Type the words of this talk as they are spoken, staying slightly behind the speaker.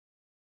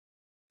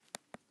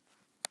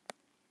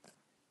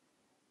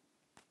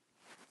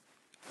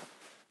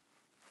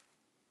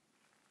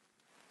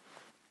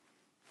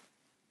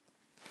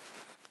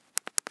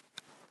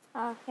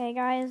Hey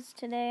guys,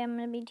 today I'm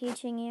going to be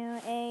teaching you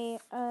a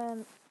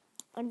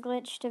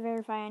glitch to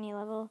verify any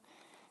level.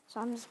 So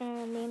I'm just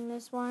going to name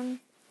this one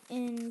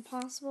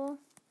Impossible.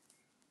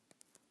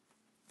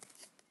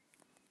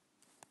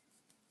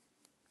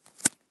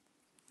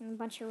 And a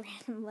bunch of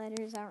random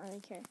letters, I don't really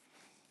care.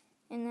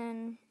 And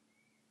then,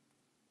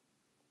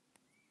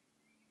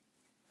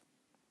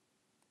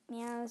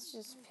 yeah, let's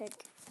just pick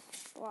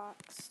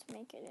blocks to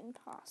make it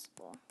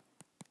impossible.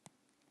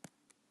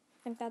 I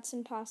think that's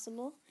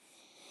impossible.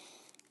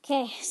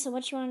 Okay, so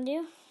what you want to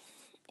do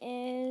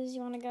is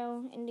you want to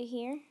go into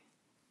here,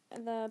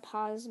 the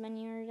pause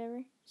menu or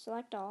whatever,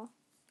 select all,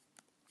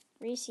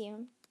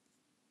 resume,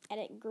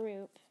 edit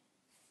group,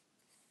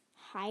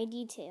 high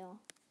detail,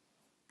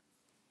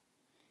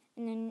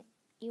 and then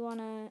you want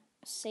to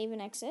save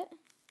and exit,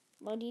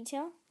 low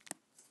detail,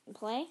 and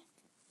play,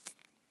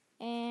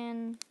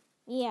 and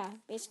yeah,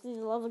 basically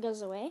the level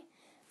goes away,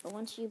 but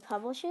once you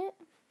publish it,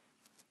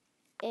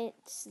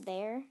 it's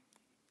there.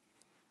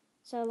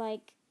 So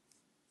like,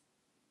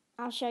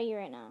 I'll show you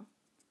right now.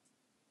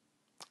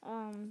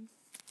 I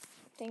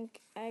think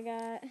I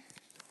got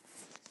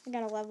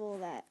a level of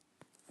that.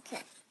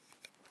 Okay.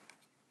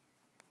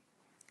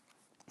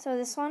 So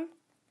this one,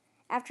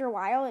 after a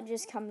while, it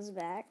just comes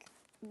back,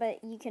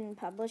 but you can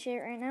publish it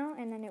right now,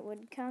 and then it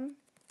would come.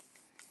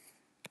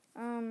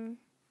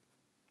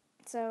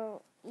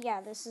 So yeah,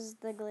 this is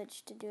the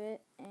glitch to do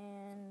it,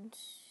 and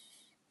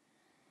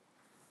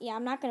yeah,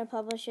 I'm not gonna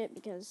publish it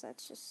because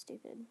that's just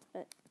stupid.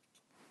 But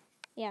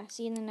yeah,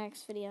 see you in the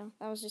next video.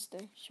 That was just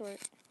a short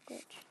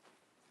glitch.